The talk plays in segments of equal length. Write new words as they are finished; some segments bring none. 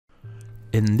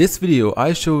In this video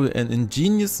I show you an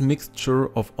ingenious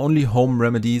mixture of only home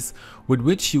remedies with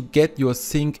which you get your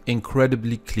sink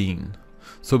incredibly clean.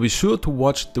 So be sure to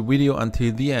watch the video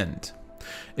until the end.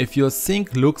 If your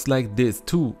sink looks like this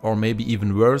too, or maybe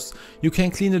even worse, you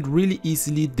can clean it really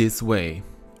easily this way.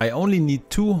 I only need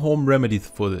 2 home remedies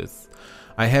for this.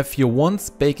 I have here once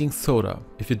baking soda.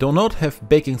 If you do not have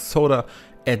baking soda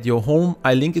at your home,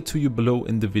 I link it to you below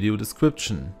in the video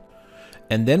description.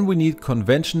 And then we need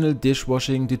conventional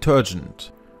dishwashing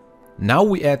detergent. Now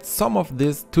we add some of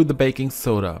this to the baking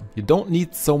soda. You don't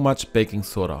need so much baking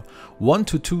soda. 1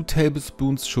 to 2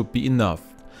 tablespoons should be enough.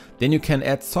 Then you can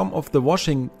add some of the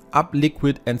washing up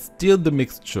liquid and stir the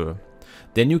mixture.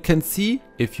 Then you can see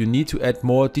if you need to add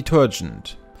more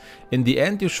detergent. In the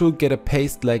end you should get a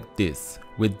paste like this.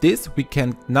 With this we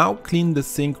can now clean the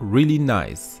sink really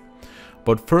nice.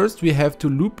 But first we have to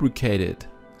lubricate it.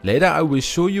 Later I will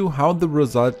show you how the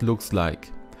result looks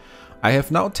like. I have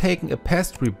now taken a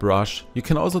pastry brush. You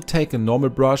can also take a normal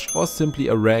brush or simply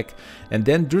a rag and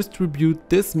then distribute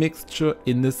this mixture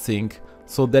in the sink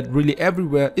so that really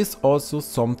everywhere is also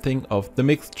something of the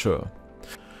mixture.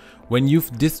 When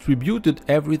you've distributed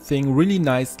everything really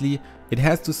nicely, it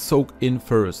has to soak in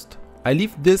first. I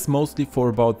leave this mostly for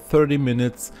about 30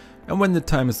 minutes, and when the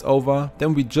time is over,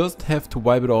 then we just have to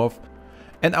wipe it off.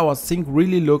 And our sink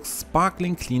really looks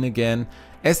sparkling clean again,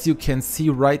 as you can see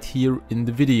right here in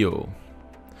the video.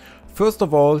 First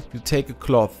of all, you take a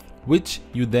cloth, which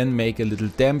you then make a little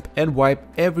damp and wipe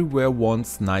everywhere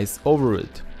once nice over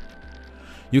it.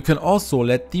 You can also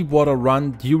let the water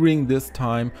run during this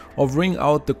time or wring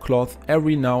out the cloth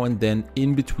every now and then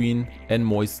in between and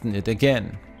moisten it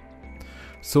again.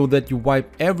 So that you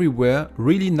wipe everywhere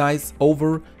really nice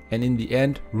over, and in the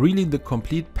end really the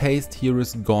complete paste here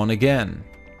is gone again.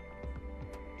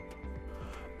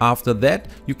 After that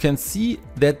you can see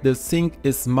that the sink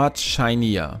is much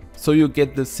shinier, so you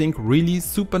get the sink really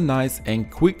super nice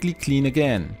and quickly clean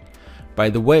again.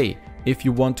 By the way, if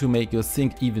you want to make your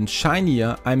sink even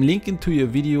shinier, I'm linking to your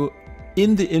video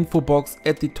in the info box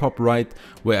at the top right,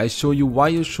 where I show you why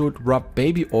you should rub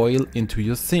baby oil into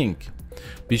your sink.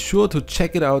 Be sure to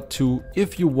check it out too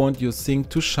if you want your sink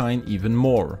to shine even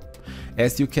more.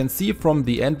 As you can see from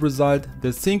the end result,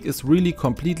 the sink is really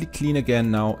completely clean again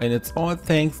now, and it's all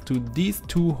thanks to these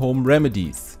 2 home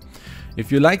remedies.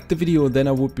 If you liked the video, then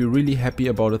I would be really happy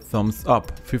about a thumbs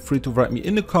up. Feel free to write me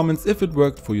in the comments if it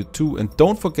worked for you too, and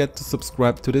don't forget to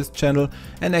subscribe to this channel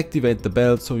and activate the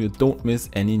bell so you don't miss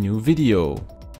any new video.